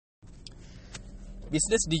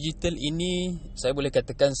Bisnes digital ini saya boleh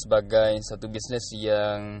katakan sebagai satu bisnes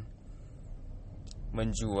yang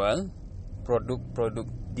menjual produk-produk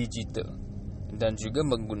digital dan juga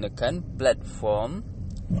menggunakan platform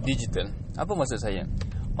digital. Apa maksud saya?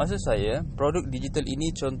 Maksud saya, produk digital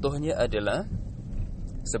ini contohnya adalah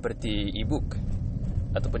seperti e-book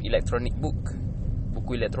ataupun electronic book,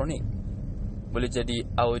 buku elektronik. Boleh jadi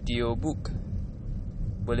audio book,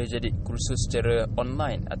 boleh jadi kursus secara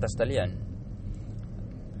online atas talian,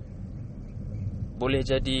 boleh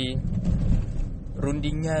jadi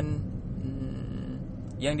rundingan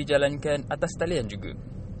yang dijalankan atas talian juga.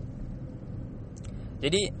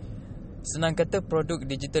 Jadi senang kata, produk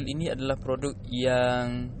digital ini adalah produk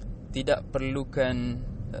yang tidak perlukan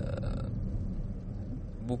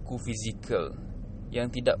buku fizikal,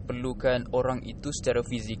 yang tidak perlukan orang itu secara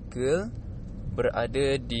fizikal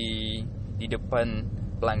berada di depan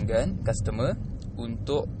pelanggan, customer,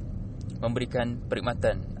 untuk memberikan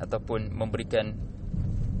perkhidmatan ataupun memberikan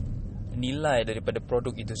nilai daripada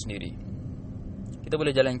produk itu sendiri. Kita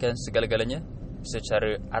boleh jalankan segala-galanya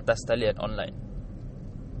secara atas talian online.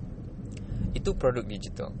 Itu produk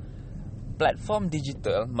digital. Platform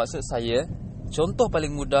digital, maksud saya, contoh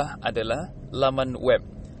paling mudah adalah laman web.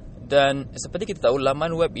 Dan seperti kita tahu,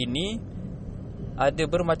 laman web ini ada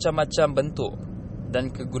bermacam-macam bentuk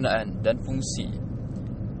dan kegunaan dan fungsi.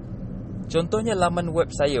 Contohnya laman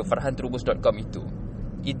web saya, farhantrubus.com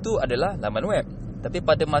itu adalah laman web. Tapi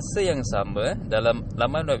pada masa yang sama, dalam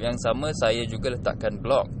laman web yang sama, saya juga letakkan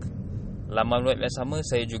blog. Laman web yang sama,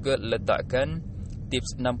 saya juga letakkan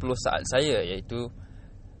tips 60 saat saya, iaitu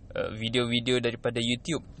video-video daripada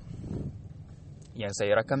YouTube yang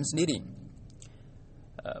saya rakam sendiri.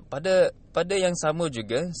 Pada yang sama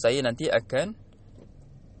juga, saya nanti akan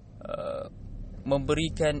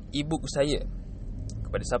memberikan e-book saya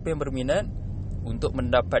kepada siapa yang berminat untuk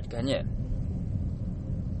mendapatkannya.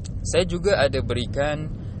 Saya juga ada berikan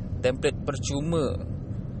template percuma,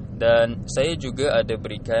 dan saya juga ada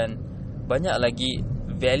berikan banyak lagi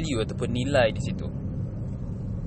value ataupun nilai di situ.